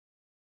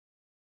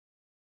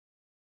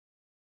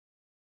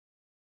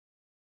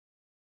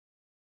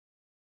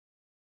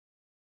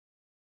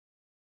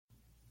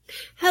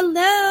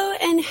Hello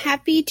and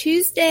happy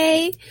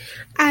Tuesday.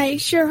 I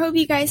sure hope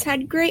you guys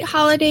had great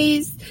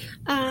holidays.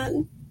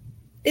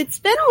 It's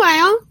been a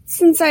while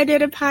since I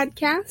did a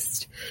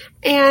podcast,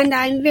 and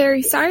I'm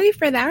very sorry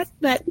for that,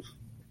 but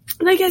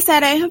like I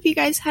said, I hope you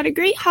guys had a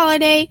great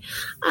holiday.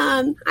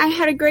 I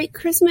had a great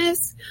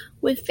Christmas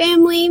with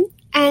family,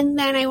 and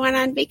then I went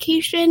on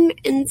vacation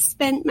and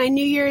spent my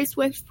New Year's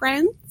with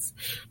friends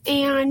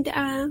and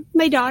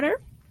my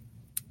daughter.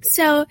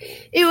 So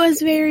it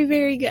was very,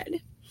 very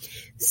good.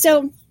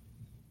 So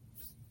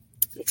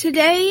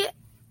today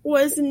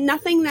was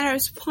nothing that I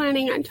was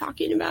planning on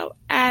talking about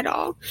at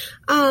all.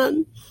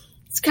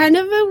 It's kind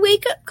of a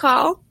wake-up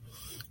call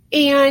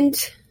and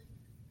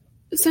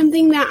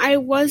something that I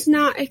was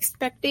not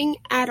expecting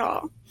at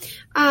all.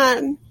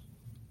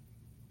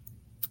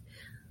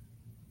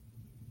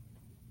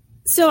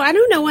 So I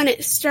don't know when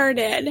it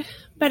started,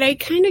 but I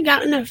kind of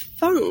got in a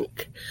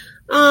funk.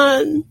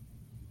 Probably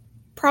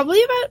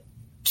about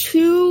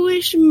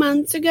 2-ish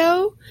months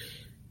ago,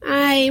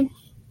 I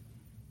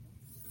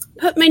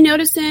put my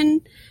notice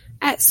in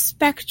at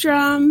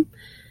Spectrum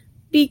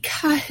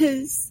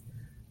because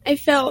I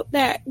felt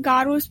that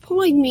God was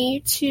pulling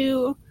me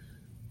to,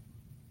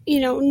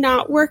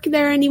 not work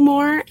there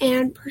anymore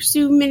and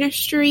pursue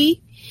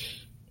ministry.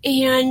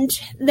 And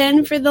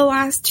then for the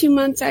last 2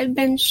 months, I've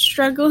been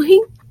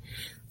struggling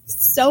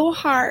so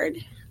hard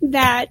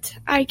that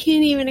I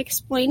can't even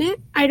explain it.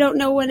 I don't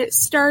know when it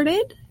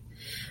started,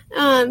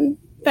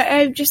 but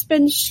I've just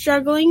been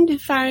struggling to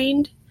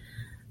find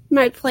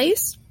my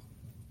place.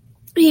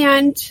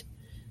 And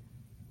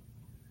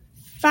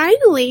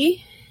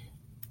finally,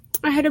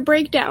 I had a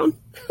breakdown.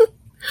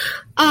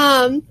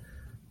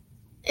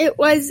 It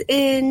was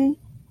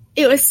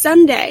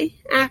Sunday,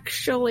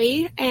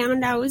 actually,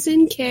 and I was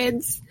in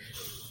kids,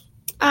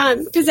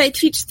 because I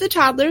teach the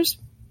toddlers,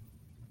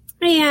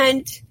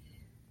 and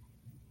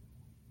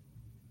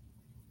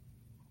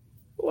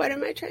what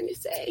am I trying to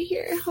say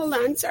here? Hold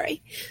on,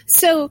 sorry.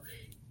 So,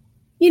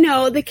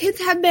 the kids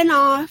have been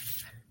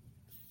off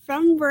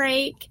from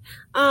break,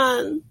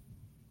 for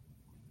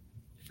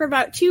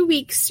about 2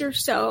 weeks or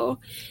so,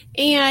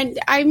 and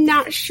I'm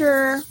not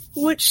sure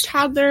which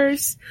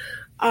toddlers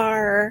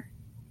are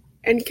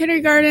in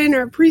kindergarten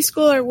or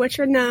preschool or which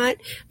are not,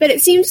 but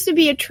it seems to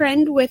be a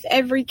trend with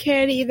every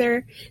kid,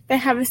 either they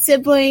have a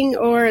sibling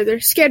or their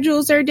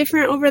schedules are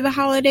different over the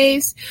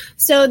holidays.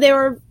 So they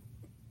were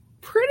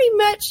pretty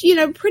much,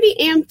 pretty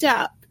amped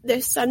up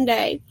this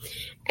Sunday.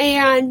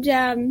 And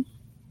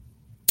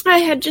I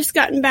had just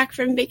gotten back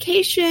from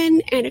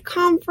vacation and a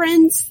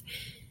conference,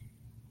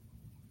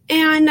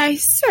 and I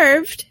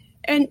served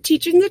and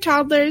teaching the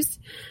toddlers,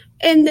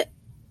 and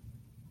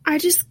I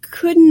just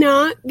could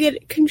not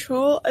get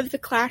control of the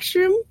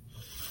classroom,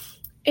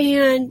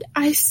 and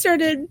I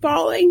started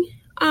bawling.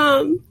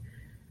 I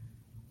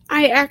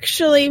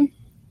actually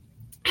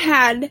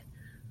had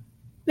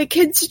the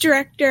kids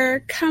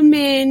director come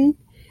in,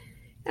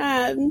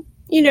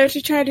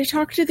 to try to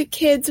talk to the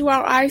kids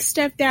while I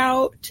stepped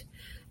out,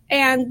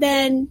 and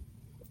then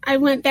I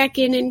went back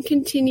in and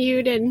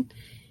continued and,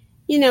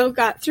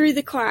 got through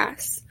the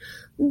class.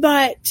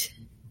 But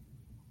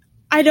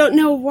I don't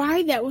know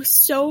why that was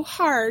so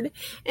hard,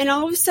 and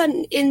all of a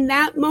sudden, in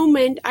that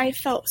moment, I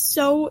felt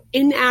so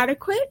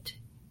inadequate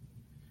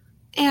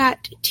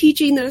at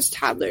teaching those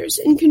toddlers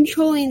and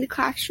controlling the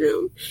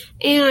classroom,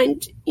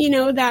 and,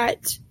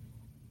 that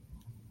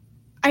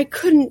I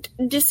couldn't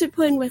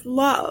discipline with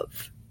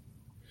love.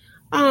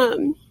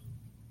 Now,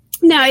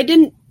 I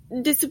didn't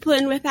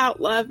discipline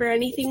without love or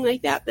anything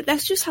like that, but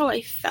that's just how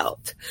I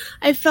felt.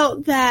 I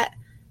felt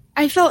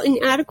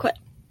inadequate.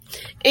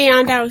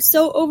 And I was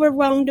so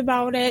overwhelmed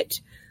about it.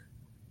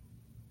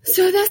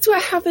 So that's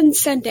what happened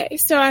Sunday.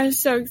 So I was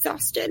so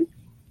exhausted.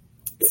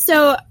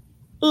 So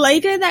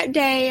later that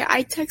day,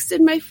 I texted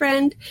my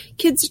friend,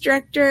 kids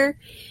director,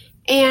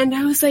 and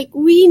I was like,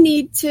 we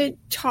need to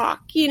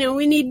talk.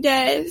 We need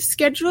to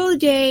schedule a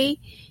day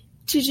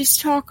to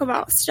just talk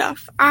about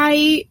stuff.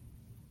 I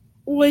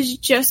was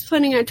just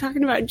planning on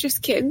talking about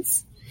just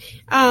kids,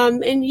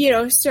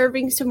 and,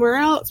 serving somewhere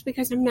else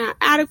because I'm not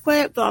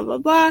adequate, blah, blah,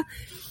 blah.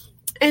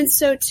 And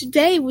so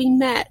today we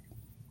met,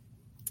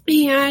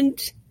 and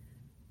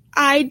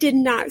I did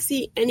not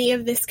see any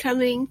of this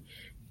coming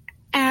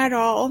at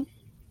all.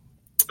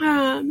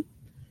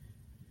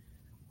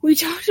 We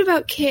talked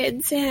about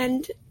kids,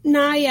 and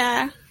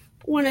Naya,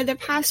 one of the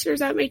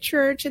pastors at my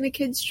church and the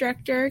kids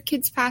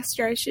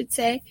pastor, I should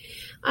say,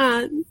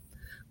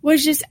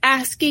 was just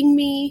asking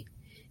me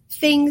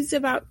things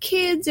about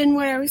kids and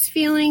what I was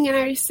feeling, and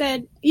I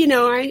said,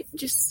 I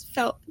just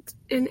felt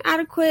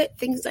inadequate,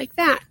 things like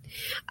that.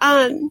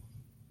 And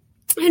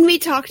we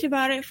talked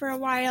about it for a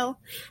while,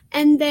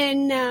 and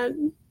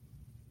then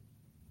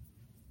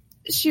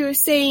she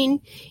was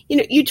saying,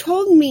 you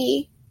told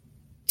me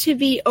to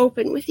be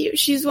open with you.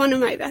 She's one of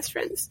my best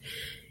friends.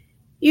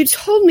 You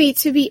told me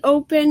to be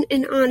open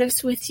and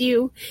honest with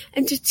you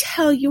and to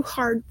tell you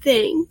hard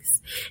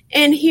things.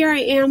 And here I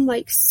am,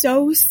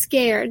 so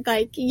scared.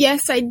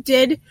 Yes, I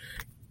did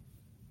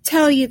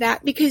tell you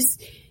that because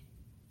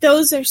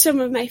those are some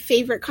of my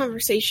favorite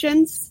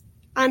conversations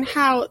on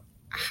how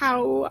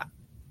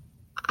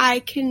I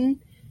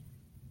can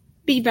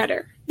be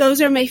better.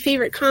 Those are my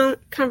favorite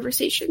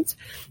conversations,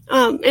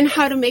 and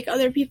how to make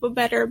other people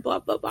better, blah,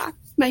 blah, blah.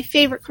 My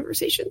favorite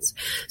conversations.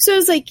 So I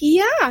was like,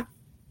 yeah,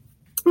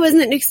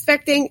 wasn't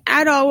expecting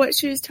at all what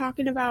she was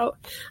talking about.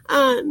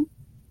 And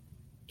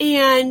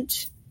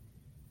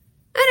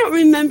I don't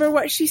remember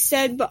what she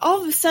said, but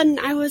all of a sudden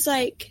I was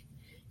like,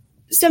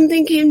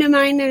 something came to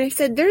mind and I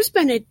said, there's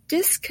been a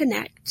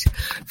disconnect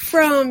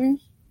from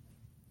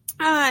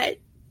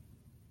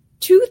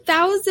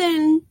 2000,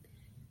 I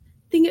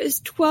think it was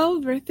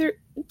 12 or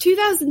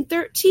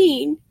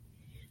 2013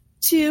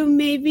 to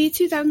maybe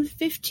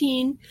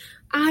 2015.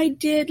 I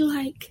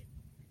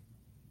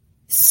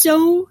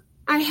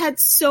had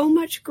so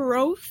much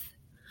growth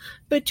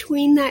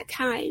between that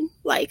time.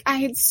 Like, I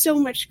had so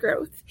much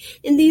growth.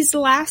 In these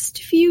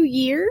last few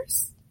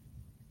years,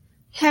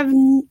 have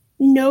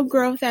no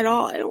growth at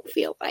all, I don't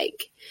feel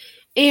like.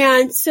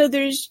 And so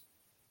there's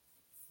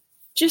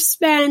just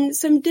been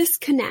some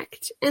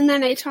disconnect. And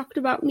then I talked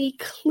about me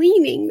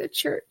cleaning the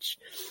church.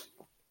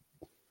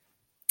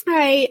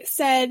 I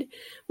said,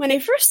 when I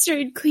first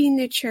started cleaning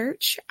the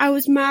church, I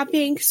was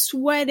mopping,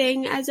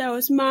 sweating as I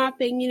was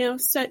mopping,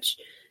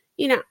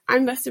 I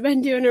must have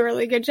been doing a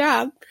really good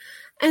job.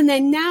 And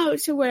then now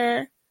to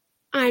where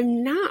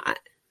I'm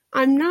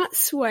not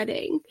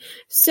sweating.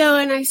 So,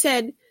 and I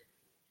said,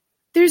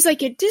 there's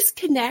like a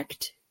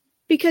disconnect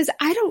because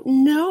I don't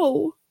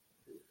know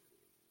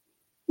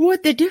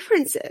what the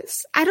difference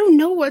is. I don't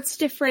know what's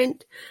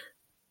different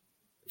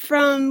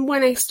from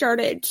when I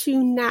started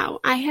to now.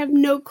 I have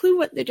no clue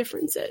what the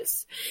difference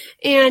is.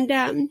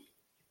 And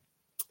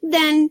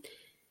then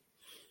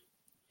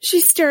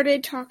she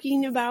started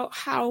talking about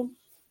how,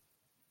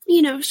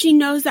 she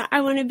knows that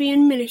I want to be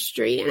in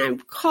ministry and I'm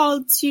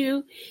called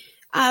to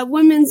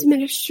women's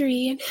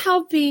ministry and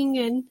helping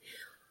and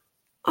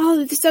all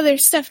of this other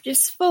stuff,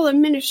 just full of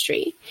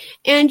ministry.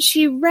 And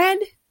she read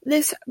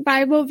this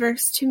Bible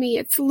verse to me.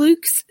 It's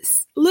Luke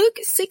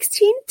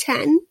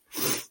 16:10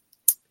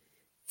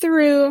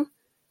 through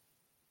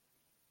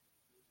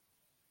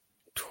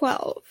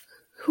 12.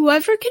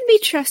 Whoever can be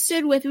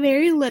trusted with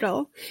very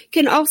little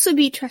can also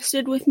be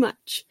trusted with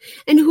much.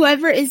 And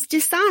whoever is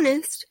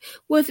dishonest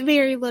with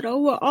very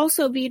little will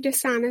also be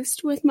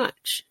dishonest with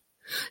much.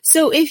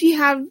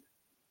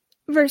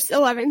 Verse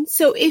 11,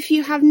 so if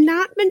you have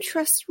not been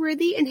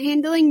trustworthy in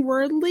handling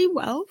worldly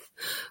wealth,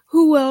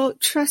 who will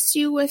trust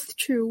you with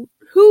true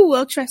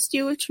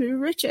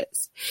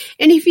riches?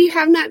 And if you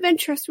have not been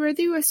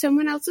trustworthy with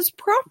someone else's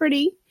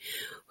property,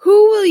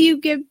 who will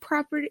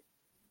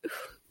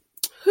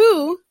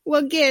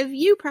give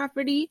you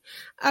property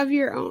of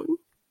your own?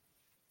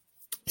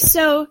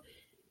 So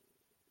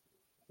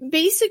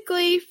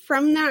basically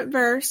from that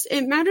verse,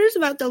 it matters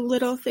about the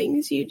little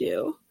things you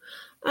do.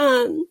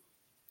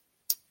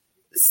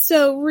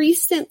 So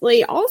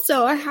recently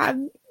also I have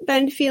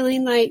been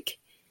feeling like,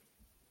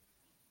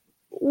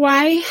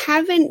 why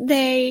haven't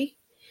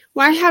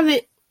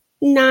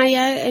Naya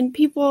and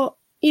people,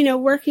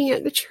 working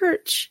at the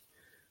church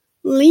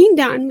leaned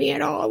on me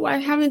at all? Why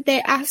haven't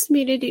they asked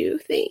me to do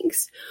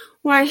things?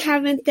 Why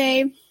haven't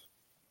they,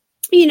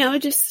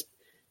 just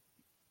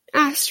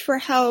asked for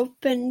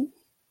help and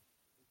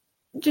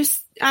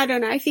just, I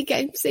don't know, I think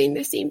I'm saying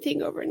the same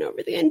thing over and over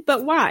again,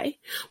 but why?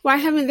 Why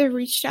haven't they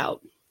reached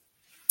out?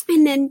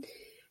 And then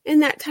in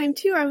that time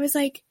too, I was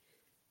like,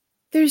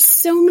 there's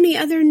so many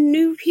other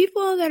new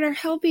people that are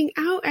helping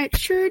out at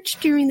church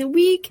during the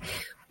week.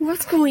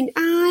 What's going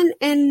on?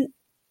 And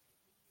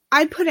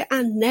I put it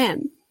on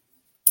them.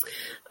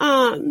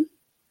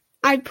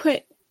 I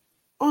put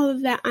all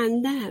of that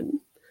on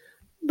them.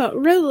 But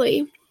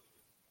really,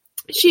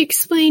 she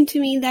explained to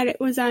me that it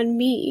was on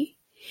me.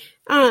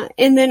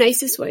 In the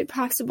nicest way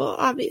possible,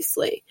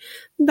 obviously.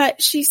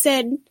 But she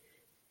said,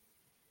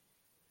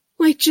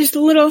 like, just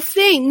little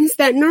things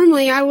that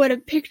normally I would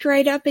have picked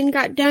right up and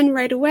got done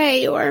right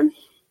away, or,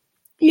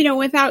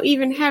 without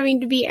even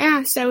having to be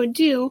asked, I would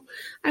do.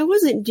 I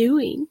wasn't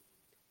doing.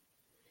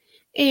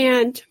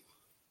 And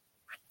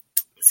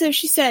so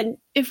she said,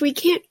 if we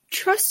can't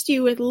trust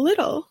you with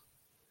little,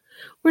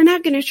 we're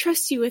not going to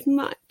trust you with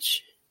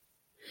much.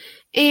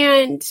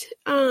 And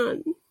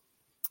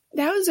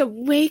that was a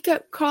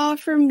wake-up call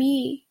for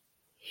me.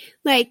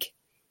 Like,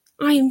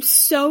 I am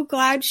so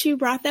glad she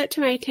brought that to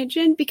my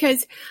attention,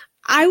 because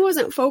I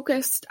wasn't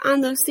focused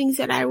on those things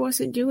that I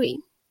wasn't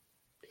doing.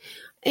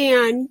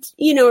 And,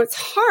 it's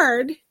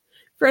hard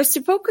for us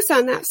to focus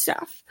on that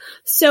stuff.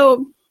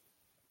 So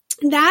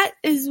that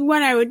is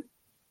what I would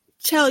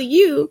tell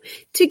you,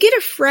 to get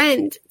a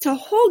friend to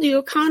hold you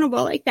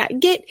accountable like that.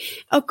 Get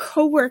a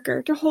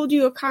coworker to hold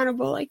you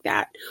accountable like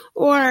that.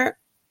 Or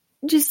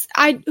just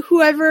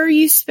whoever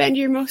you spend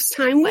your most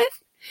time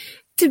with,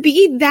 to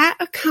be that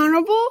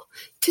accountable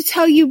to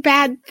tell you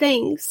bad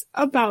things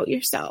about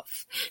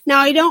yourself. Now,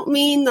 I don't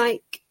mean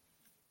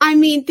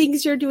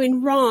things you're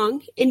doing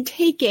wrong and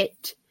take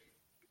it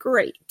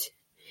great.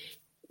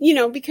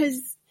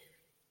 Because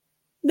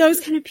those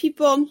kind of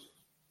people,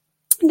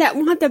 that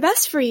want the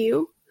best for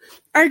you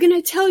are going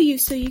to tell you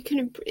so you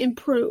can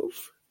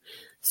improve.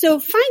 So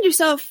find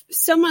yourself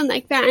someone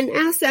like that and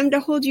ask them to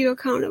hold you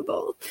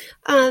accountable.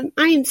 I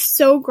am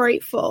so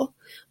grateful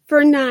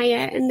for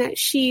Naya and that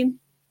she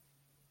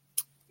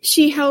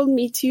held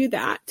me to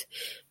that.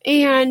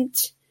 And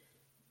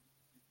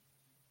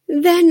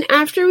then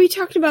after we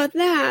talked about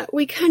that,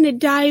 we kind of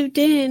dived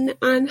in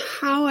on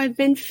how I've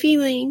been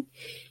feeling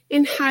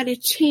and how to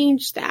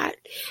change that.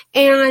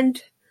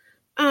 And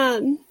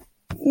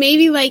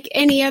maybe like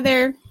any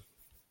other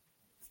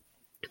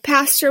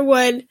pastor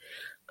would,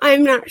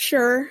 I'm not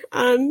sure.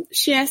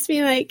 She asked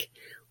me, like,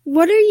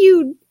 what are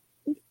you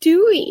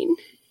doing?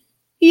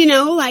 You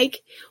know,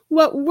 like,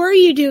 what were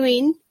you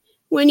doing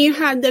when you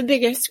had the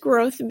biggest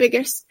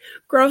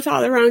growth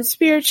all around,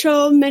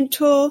 spiritual,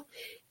 mental,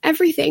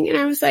 everything? And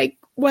I was like,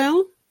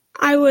 well,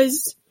 I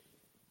was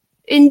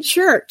in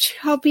church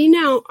helping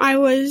out. I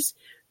was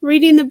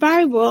reading the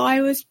Bible. I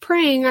was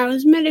praying. I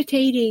was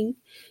meditating,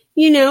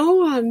 you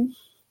know,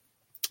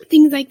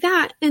 things like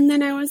that. And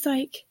then I was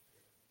like,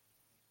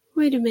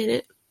 wait a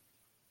minute.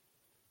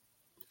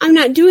 I'm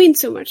not doing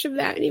so much of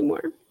that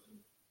anymore.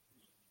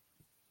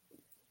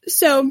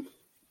 So,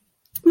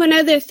 one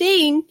other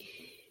thing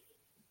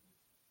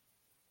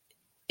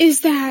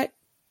is that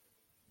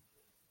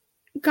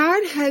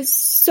God has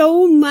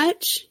so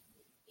much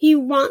He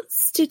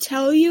wants to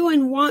tell you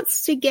and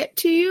wants to get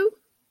to you.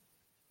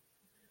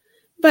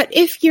 But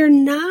if you're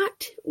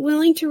not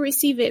willing to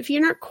receive it, if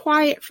you're not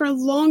quiet for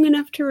long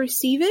enough to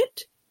receive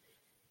it,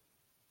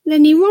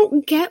 then you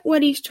won't get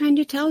what He's trying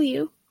to tell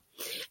you.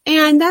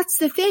 And that's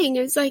the thing,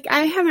 is like,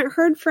 I haven't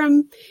heard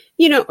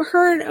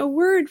a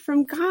word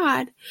from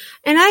God,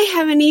 and I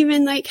haven't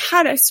even like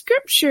had a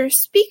scripture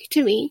speak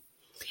to me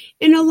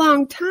in a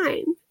long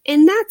time.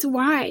 And that's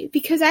why,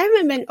 because I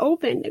haven't been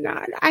open to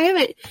God. I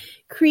haven't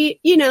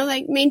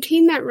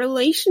maintained that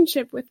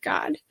relationship with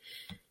God.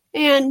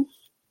 And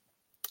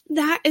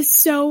that is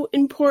so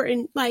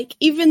important. Like,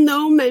 even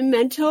though my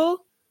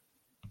mental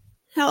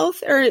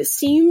health, or it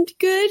seemed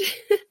good,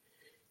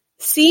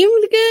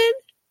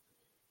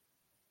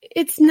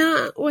 it's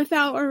not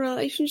without a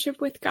relationship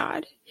with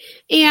God.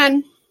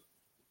 And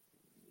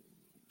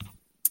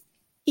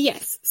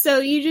yes, so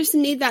you just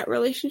need that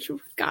relationship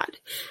with God.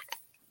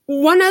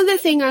 One other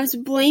thing I was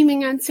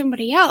blaming on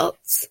somebody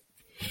else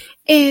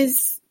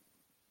is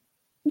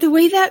the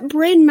way that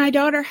Bryn, my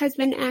daughter, has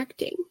been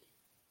acting.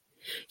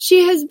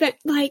 She has been,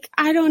 like,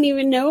 I don't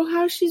even know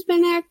how she's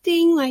been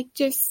acting, like,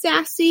 just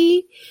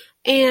sassy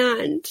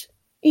and,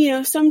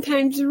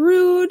 sometimes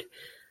rude.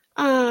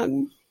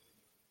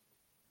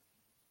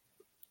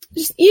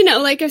 Just,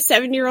 like a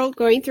 7-year-old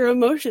going through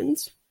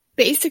emotions,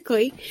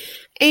 basically.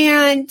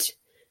 And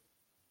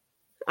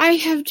I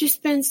have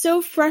just been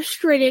so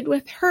frustrated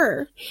with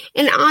her,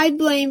 and I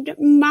blamed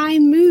my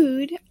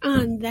mood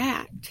on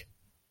that.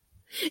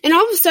 And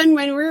all of a sudden,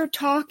 when we were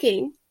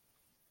talking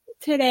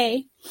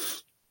today,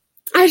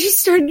 I just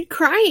started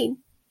crying.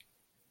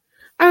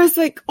 I was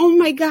like, oh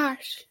my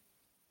gosh.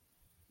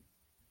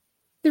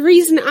 The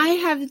reason I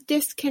have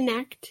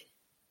disconnect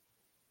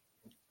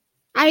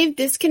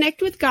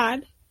with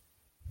God,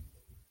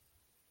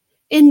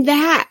 and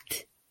that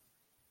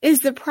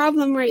is the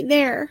problem right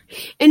there,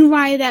 and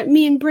why that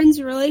me and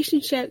Bryn's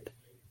relationship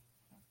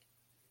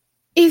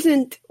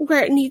isn't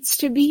where it needs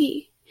to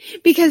be.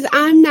 Because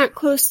I'm not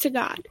close to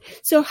God.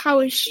 So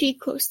how is she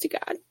close to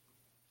God?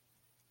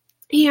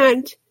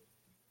 And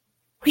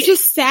we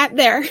just sat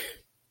there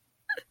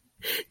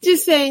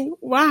just saying,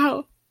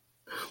 wow.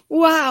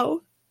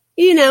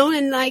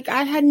 And like,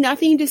 I had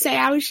nothing to say.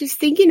 I was just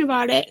thinking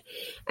about it.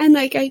 And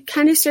like, I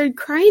kind of started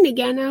crying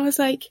again. I was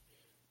like,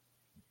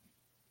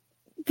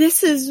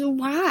 this is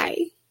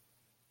why,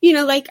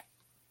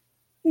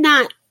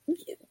 not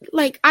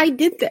like I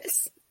did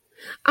this.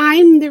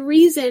 I'm the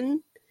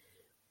reason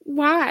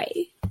why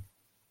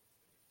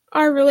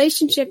our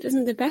relationship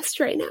isn't the best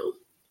right now.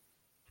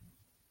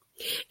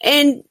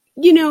 And,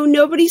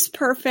 nobody's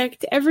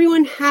perfect.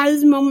 Everyone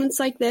has moments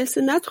like this.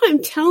 And that's why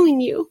I'm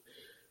telling you,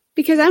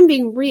 because I'm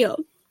being real,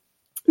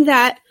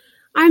 that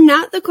I'm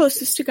not the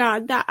closest to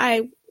God that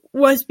I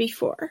was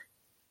before.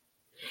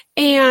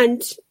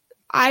 And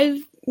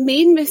I've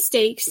made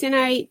mistakes, and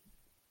I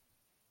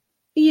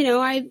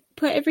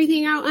put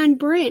everything out on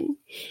Bryn,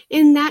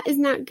 and that is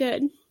not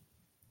good.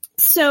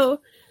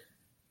 So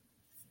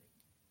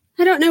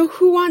I don't know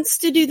who wants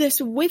to do this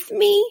with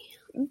me,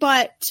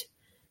 but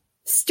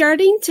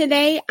starting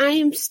today, I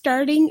am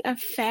starting a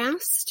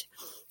fast,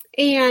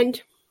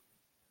 and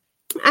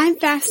I'm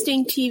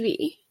fasting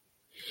TV.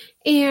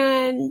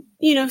 And,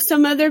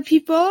 some other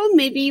people,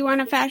 maybe you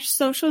want to fast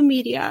social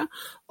media,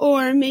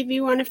 or maybe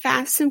you want to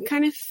fast some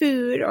kind of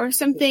food or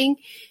something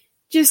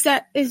just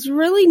that is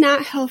really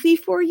not healthy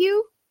for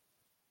you,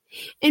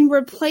 and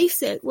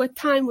replace it with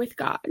time with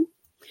God.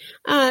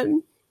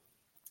 The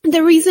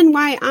reason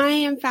why I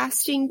am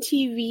fasting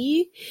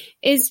TV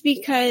is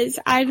because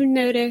I've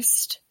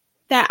noticed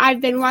that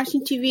I've been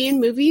watching TV and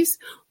movies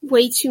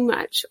way too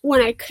much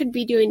when I could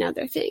be doing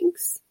other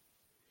things.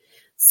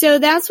 So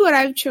that's what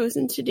I've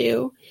chosen to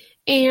do.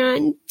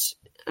 and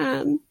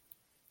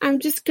I'm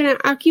just going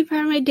to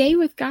occupy my day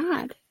with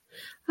God.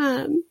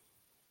 And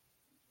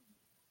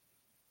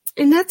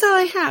that's all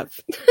I have.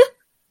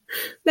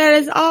 That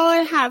is all I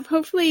have.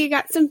 Hopefully you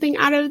got something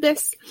out of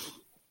this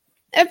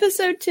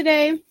episode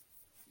today,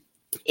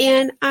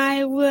 and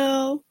I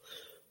will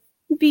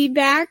be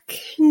back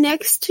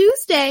next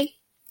Tuesday.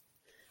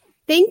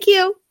 Thank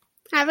you.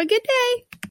 Have a good day.